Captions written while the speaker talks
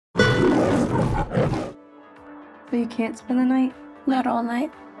But you can't spend the night? Not all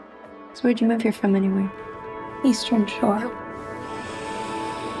night. So where'd you move here from anyway? Eastern Shore.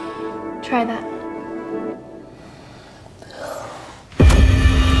 Try that.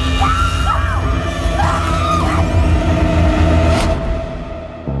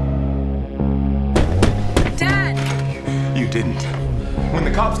 Dad! You didn't. When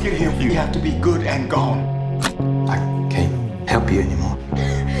the cops get here, you have to be good and gone. I can't help you anymore.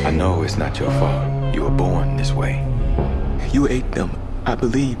 I know it's not your fault. You were born this way. You ate them. I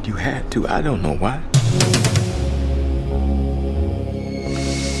believed you had to. I don't know why.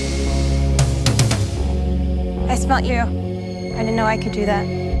 I smelt you. I didn't know I could do that.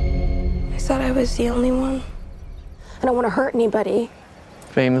 I thought I was the only one. I don't want to hurt anybody.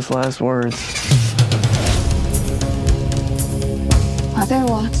 Famous last words. Are there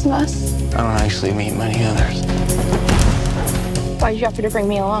lots of us? I don't actually meet many others. Why'd you offer to bring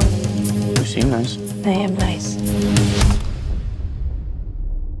me along? You seem nice. I am nice.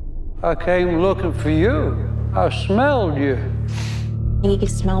 I came looking for you. I smelled you. You can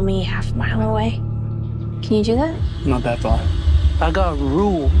smell me half a mile away. Can you do that? Not that far. I got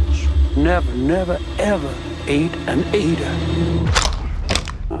rules. Never, ever eat an eater.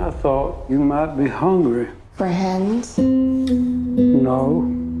 I thought you might be hungry. For hens? No.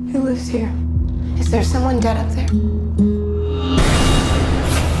 Who lives here? Is there someone dead up there?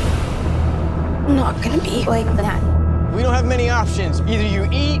 I'm not gonna be like that. We don't have many options. Either you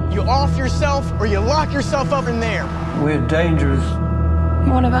eat, you off yourself, or you lock yourself up in there. We're dangerous.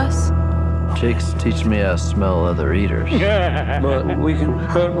 One of us? Jake's teaching me how to smell other eaters. But we can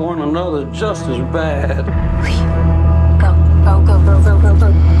hurt one another just as bad. Go.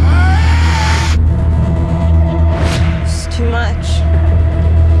 It's too much.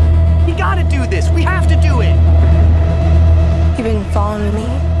 We gotta do this. We have to do it. You've been following me.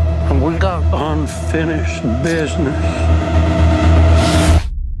 And we got unfinished business.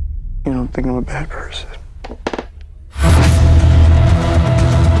 You don't think I'm a bad person.